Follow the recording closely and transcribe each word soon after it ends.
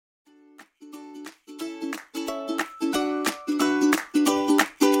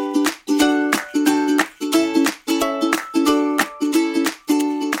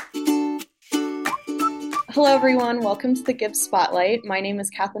Hello, everyone. Welcome to the Gibbs Spotlight. My name is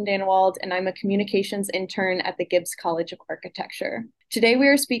Kathlyn Dannewald, and I'm a communications intern at the Gibbs College of Architecture. Today, we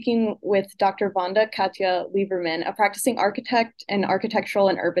are speaking with Dr. Wanda Katja Liebermann, a practicing architect and architectural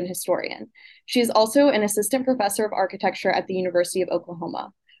and urban historian. She is also an assistant professor of architecture at the University of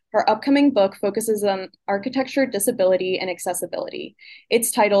Oklahoma. Her upcoming book focuses on architecture, disability, and accessibility. It's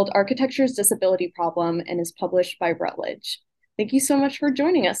titled Architecture's Disability Problem and is published by Routledge. Thank you so much for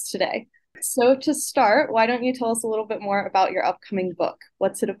joining us today. So to start, why don't you tell us a little bit more about your upcoming book?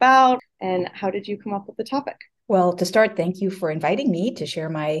 What's it about, and how did you come up with the topic? Well, to start, thank you for inviting me to share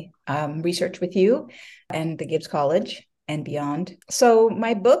my research with you and the Gibbs College and beyond. So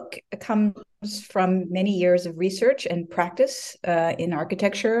my book comes from many years of research and practice in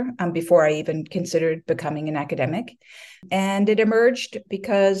architecture before I even considered becoming an academic. And it emerged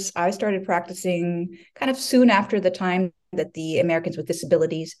because I started practicing kind of soon after the time that the Americans with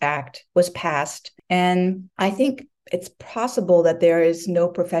Disabilities Act was passed. And I think it's possible that there is no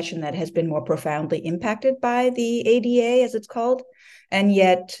profession that has been more profoundly impacted by the ADA, as it's called. And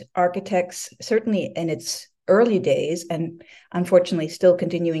yet architects, certainly in its early days, and unfortunately still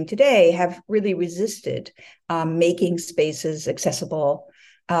continuing today, have really resisted making spaces accessible,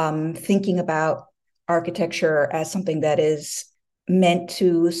 thinking about architecture as something that is meant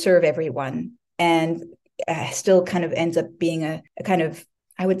to serve everyone, and still kind of ends up being a kind of,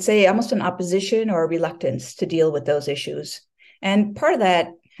 I would say, almost an opposition or a reluctance to deal with those issues. And part of that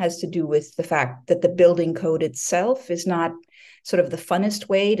has to do with the fact that the building code itself is not sort of the funnest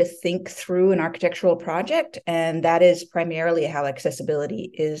way to think through an architectural project. And that is primarily how accessibility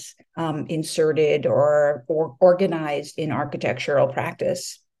is inserted or organized in architectural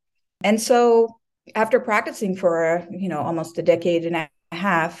practice. And so after practicing for, almost a decade and a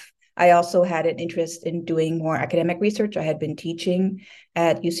half, I also had an interest in doing more academic research. I had been teaching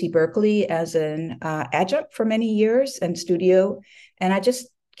at UC Berkeley as an adjunct for many years and studio. And I just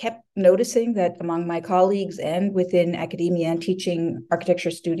kept noticing that among my colleagues and within academia and teaching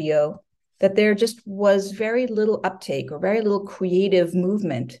architecture studio, that there just was very little uptake or very little creative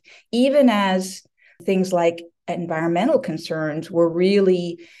movement, even as things like environmental concerns were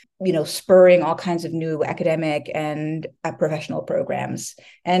really spurring all kinds of new academic and professional programs.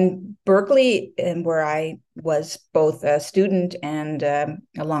 And Berkeley, and where I was both a student and a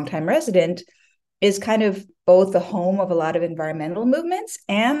longtime resident, is kind of both the home of a lot of environmental movements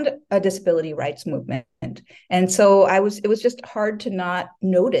and a disability rights movement. And so it was just hard to not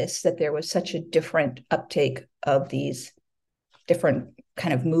notice that there was such a different uptake of these different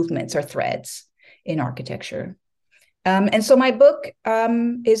kind of movements or threads in architecture. And so my book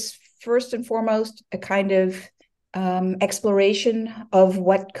is first and foremost a kind of exploration of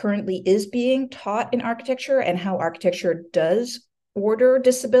what currently is being taught in architecture and how architecture does order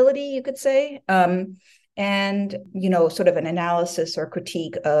disability, you could say. And, sort of an analysis or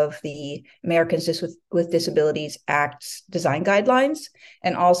critique of the Americans with Disabilities Act's design guidelines,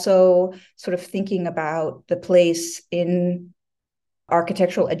 and also sort of thinking about the place in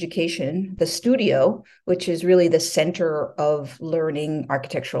architectural education, the studio, which is really the center of learning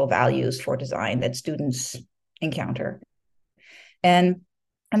architectural values for design that students encounter. And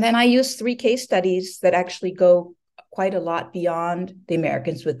then I use 3 case studies that actually go quite a lot beyond the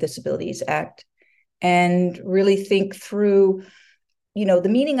Americans with Disabilities Act and really think through, the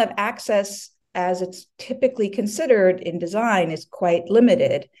meaning of access as it's typically considered in design is quite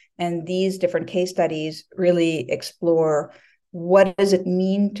limited. And these different case studies really explore what does it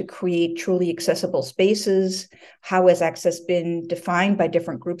mean to create truly accessible spaces? How has access been defined by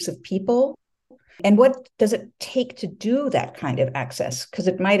different groups of people? And what does it take to do that kind of access? Because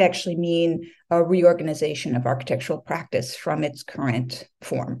it might actually mean a reorganization of architectural practice from its current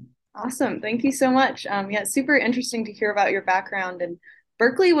form. Awesome. Thank you so much. Yeah, super interesting to hear about your background. And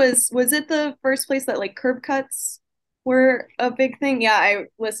Berkeley, was it the first place that like curb cuts were a big thing? Yeah, I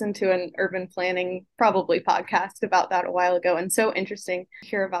listened to an urban planning probably podcast about that a while ago, and so interesting to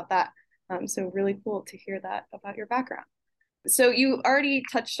hear about that. So really cool to hear that about your background. So you already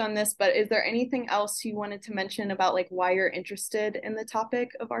touched on this, but is there anything else you wanted to mention about like why you're interested in the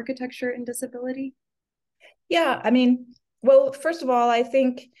topic of architecture and disability? Yeah, well, first of all, I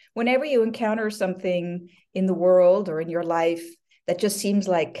think whenever you encounter something in the world or in your life that just seems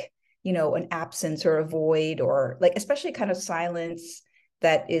like, an absence or a void, or like, especially kind of silence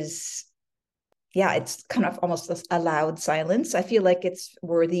that is, it's kind of almost a loud silence. I feel like it's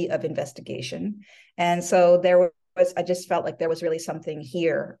worthy of investigation. And so I just felt like there was really something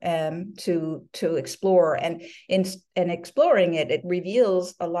here to explore, and in exploring it, it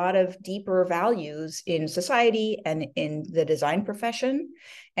reveals a lot of deeper values in society and in the design profession.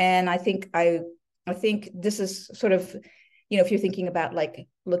 And I think I I think this is sort of, if you're thinking about like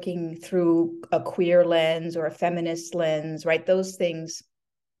looking through a queer lens or a feminist lens, right? Those things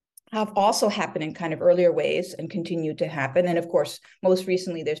have also happened in kind of earlier ways and continue to happen. And of course, most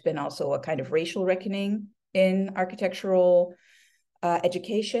recently, there's been also a kind of racial reckoning in architectural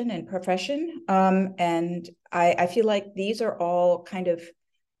education and profession. And I feel like these are all kind of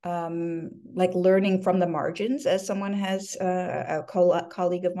like learning from the margins, as someone has, a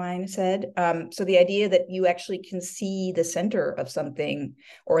colleague of mine said. So the idea that you actually can see the center of something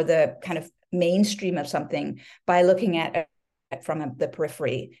or the kind of mainstream of something by looking at it from the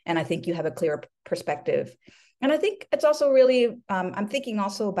periphery. And I think you have a clear perspective. And I think it's also really, I'm thinking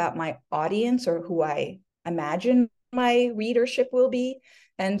also about my audience or who I imagine my readership will be.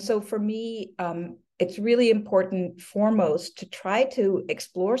 And so for me, it's really important foremost to try to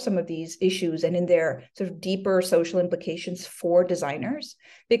explore some of these issues and in their sort of deeper social implications for designers,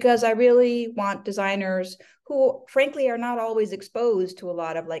 because I really want designers who frankly are not always exposed to a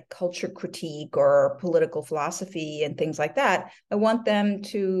lot of like culture critique or political philosophy and things like that. I want them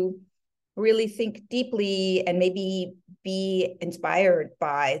to really think deeply and maybe be inspired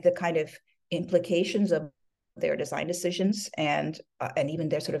by the kind of implications of their design decisions and even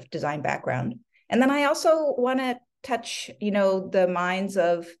their sort of design background. And then I also want to touch, the minds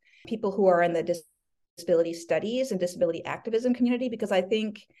of people who are in the disability studies and disability activism community, because I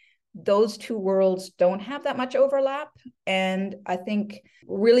think those two worlds don't have that much overlap. And I think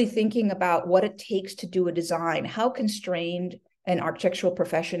really thinking about what it takes to do a design, how constrained an architectural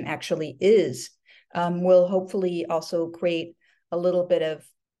profession actually is, will hopefully also create a little bit of,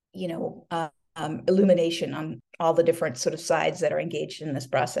 illumination on all the different sort of sides that are engaged in this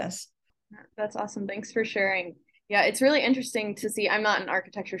process. That's awesome. Thanks for sharing. Yeah, it's really interesting to see. I'm not an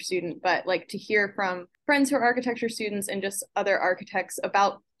architecture student, but like to hear from friends who are architecture students and just other architects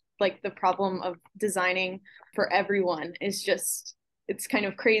about like the problem of designing for everyone is just, it's kind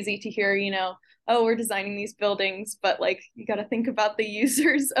of crazy to hear, oh, we're designing these buildings, but like you got to think about the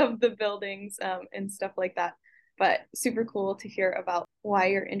users of the buildings, and stuff like that. But super cool to hear about why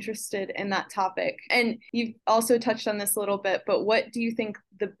you're interested in that topic. And you've also touched on this a little bit, but what do you think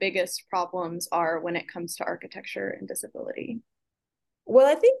the biggest problems are when it comes to architecture and disability? Well,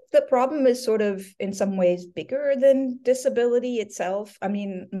 I think the problem is sort of in some ways bigger than disability itself. I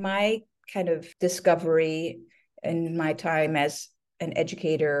mean, my kind of discovery in my time as an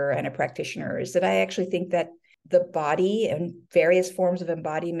educator and a practitioner is that I actually think that the body and various forms of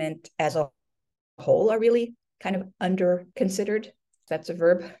embodiment as a whole are really kind of under considered. That's a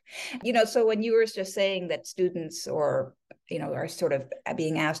verb. So when you were just saying that students or, are sort of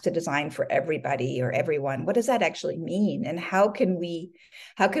being asked to design for everybody or everyone, what does that actually mean? And how can we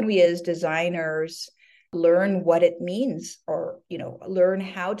as designers learn what it means or, learn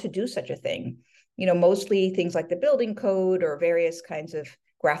how to do such a thing? Mostly things like the building code or various kinds of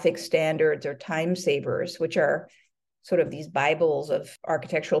graphic standards or time savers, which are sort of these Bibles of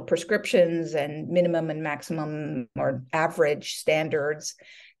architectural prescriptions and minimum and maximum or average standards.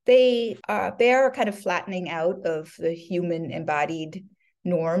 They are kind of flattening out of the human embodied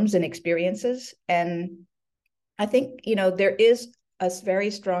norms and experiences. And I think, there is a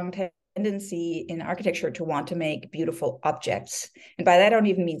very strong tendency in architecture to want to make beautiful objects. And by that, I don't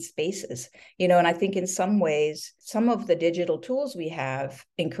even mean spaces, and I think in some ways, some of the digital tools we have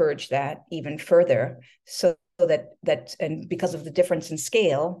encourage that even further. So that and because of the difference in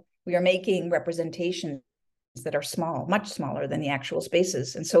scale, we are making representations that are small, much smaller than the actual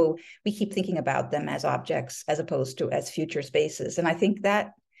spaces. And so we keep thinking about them as objects as opposed to as future spaces. And I think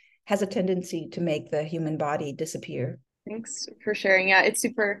that has a tendency to make the human body disappear. Thanks for sharing. Yeah, it's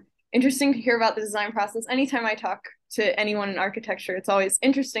super interesting to hear about the design process. Anytime I talk to anyone in architecture, it's always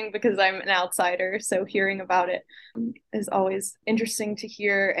interesting because I'm an outsider. So hearing about it is always interesting to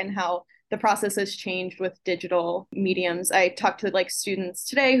hear, and how the process has changed with digital mediums. I talked to like students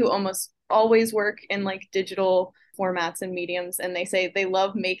today who almost always work in like digital formats and mediums, and they say they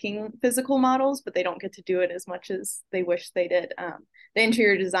love making physical models, but they don't get to do it as much as they wish they did. The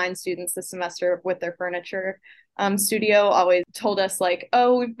interior design students this semester with their furniture studio always told us like,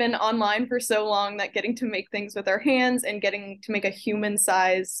 oh, we've been online for so long that getting to make things with our hands and getting to make a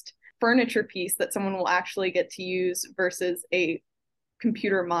human-sized furniture piece that someone will actually get to use versus a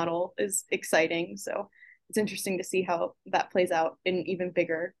computer model is exciting. So it's interesting to see how that plays out in even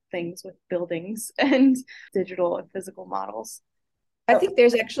bigger things with buildings and digital and physical models. I think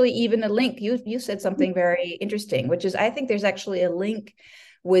there's actually even a link. You said something very interesting, which is I think there's actually a link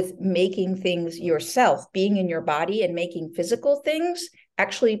with making things yourself, being in your body and making physical things.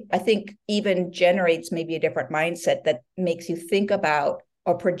 Actually, I think even generates maybe a different mindset that makes you think about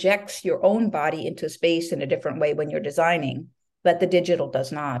or projects your own body into space in a different way when you're designing, but the digital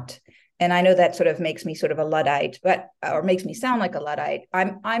does not. And I know that sort of makes me sort of a Luddite, or makes me sound like a Luddite.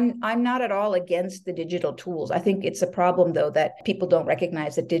 I'm not at all against the digital tools. I think it's a problem, though, that people don't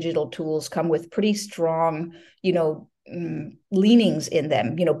recognize that digital tools come with pretty strong, leanings in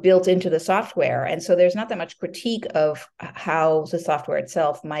them, built into the software. And so there's not that much critique of how the software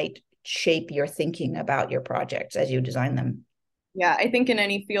itself might shape your thinking about your projects as you design them. Yeah, I think in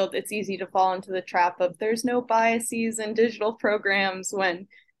any field, it's easy to fall into the trap of there's no biases in digital programs when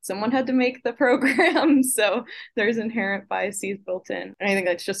someone had to make the program. So there's inherent biases built in. And I think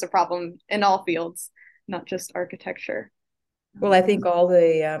that's just a problem in all fields, not just architecture. Well, I think all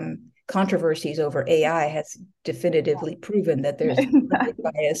the controversies over AI has definitively proven that there's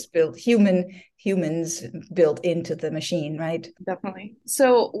bias humans built into the machine, right? Definitely.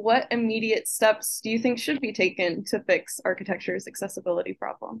 So, what immediate steps do you think should be taken to fix architecture's accessibility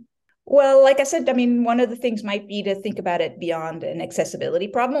problem? Well, like I said, I mean, one of the things might be to think about it beyond an accessibility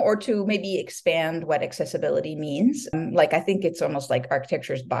problem, or to maybe expand what accessibility means. Like, I think it's almost like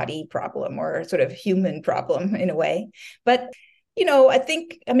architecture's body problem or sort of human problem in a way. But, I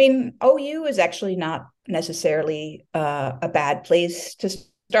think, OU is actually not necessarily a bad place to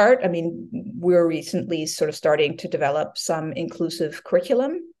start. I mean, we're recently sort of starting to develop some inclusive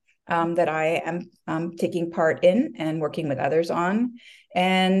curriculum that I am taking part in and working with others on.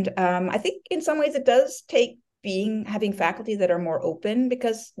 And I think in some ways it does take having faculty that are more open,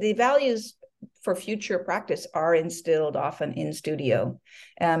 because the values for future practice are instilled often in studio.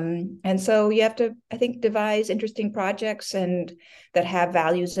 And so you have to, I think, devise interesting projects and that have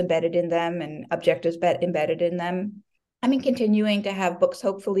values embedded in them and objectives embedded in them. I mean, continuing to have books,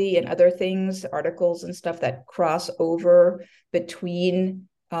 hopefully, and other things, articles and stuff that cross over between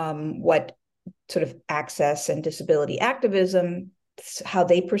what sort of access and disability activism, how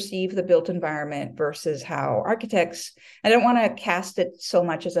they perceive the built environment versus how architects. I don't want to cast it so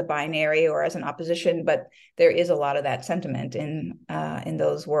much as a binary or as an opposition, but there is a lot of that sentiment in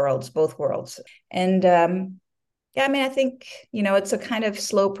those worlds, both worlds. And yeah, I mean, I think, it's a kind of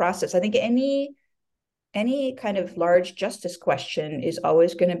slow process. I think any kind of large justice question is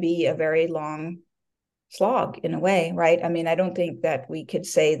always going to be a very long slog in a way, right? I mean, I don't think that we could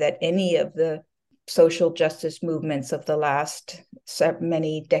say that any of the social justice movements of the last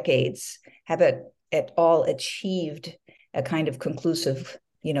many decades have at all achieved a kind of conclusive,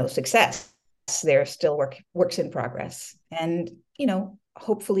 success. They're still works in progress. And,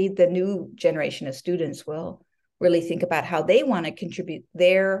 hopefully the new generation of students will really think about how they want to contribute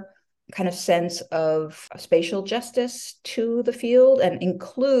their kind of sense of spatial justice to the field and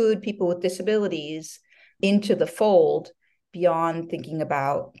include people with disabilities into the fold, beyond thinking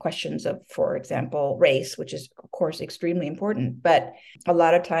about questions of, for example, race, which is, of course, extremely important. But a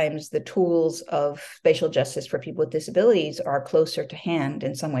lot of times the tools of spatial justice for people with disabilities are closer to hand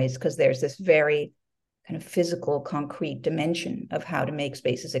in some ways, because there's this very kind of physical, concrete dimension of how to make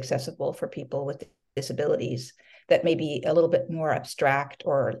spaces accessible for people with disabilities that may be a little bit more abstract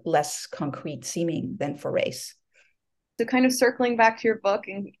or less concrete seeming than for race. So kind of circling back to your book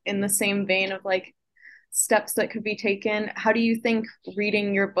in the same vein of like steps that could be taken, how do you think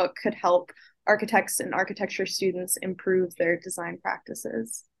reading your book could help architects and architecture students improve their design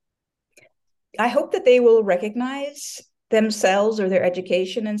practices? I hope that they will recognize themselves or their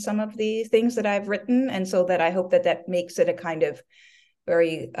education in some of the things that I've written. And so that I hope that that makes it a kind of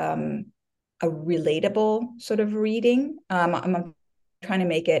very a relatable sort of reading. I'm trying to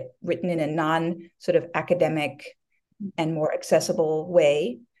make it written in a non sort of academic and more accessible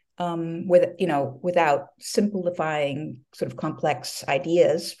way, without simplifying sort of complex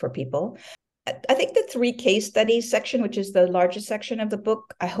ideas for people. I think the 3 case studies section, which is the largest section of the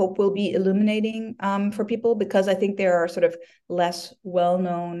book, I hope will be illuminating for people, because I think there are sort of less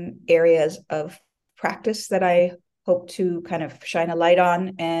well-known areas of practice that I hope to kind of shine a light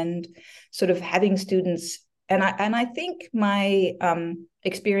on, and sort of having students. And I think my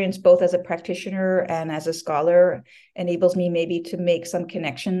experience both as a practitioner and as a scholar enables me maybe to make some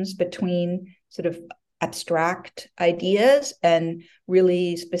connections between sort of abstract ideas and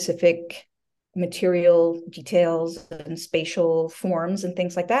really specific material details and spatial forms and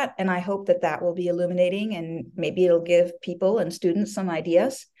things like that. And I hope that that will be illuminating, and maybe it'll give people and students some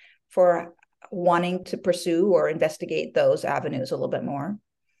ideas for wanting to pursue or investigate those avenues a little bit more.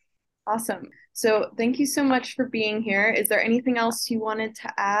 Awesome. So thank you so much for being here. Is there anything else you wanted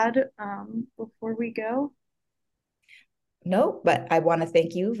to add before we go? No, but I want to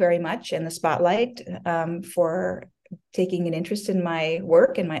thank you very much and the Spotlight for taking an interest in my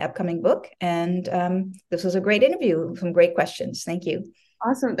work and my upcoming book. And this was a great interview, some great questions. Thank you.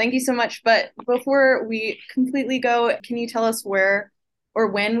 Awesome. Thank you so much. But before we completely go, can you tell us where or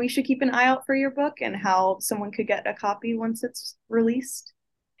when we should keep an eye out for your book and how someone could get a copy once it's released?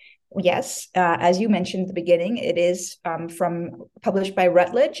 Yes, as you mentioned at the beginning, it is from published by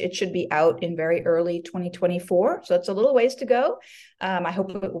Routledge. It should be out in very early 2024, so it's a little ways to go. I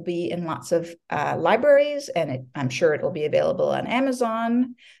hope it will be in lots of libraries, and I'm sure it will be available on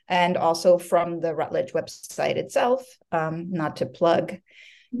Amazon and also from the Routledge website itself. Not to plug,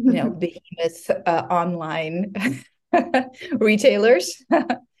 behemoth online retailers.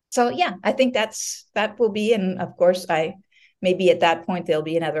 So yeah, I think that will be, and of course, maybe at that point there'll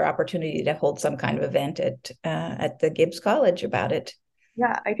be another opportunity to hold some kind of event at the Gibbs College about it.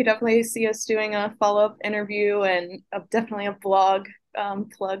 Yeah, I could definitely see us doing a follow-up interview and definitely a blog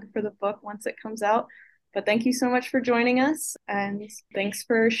plug for the book once it comes out. But thank you so much for joining us, and thanks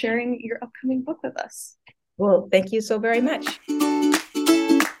for sharing your upcoming book with us. Well, thank you so very much.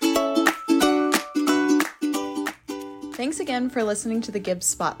 Thanks again for listening to the Gibbs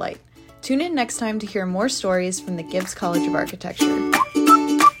Spotlight. Tune in next time to hear more stories from the Gibbs College of Architecture.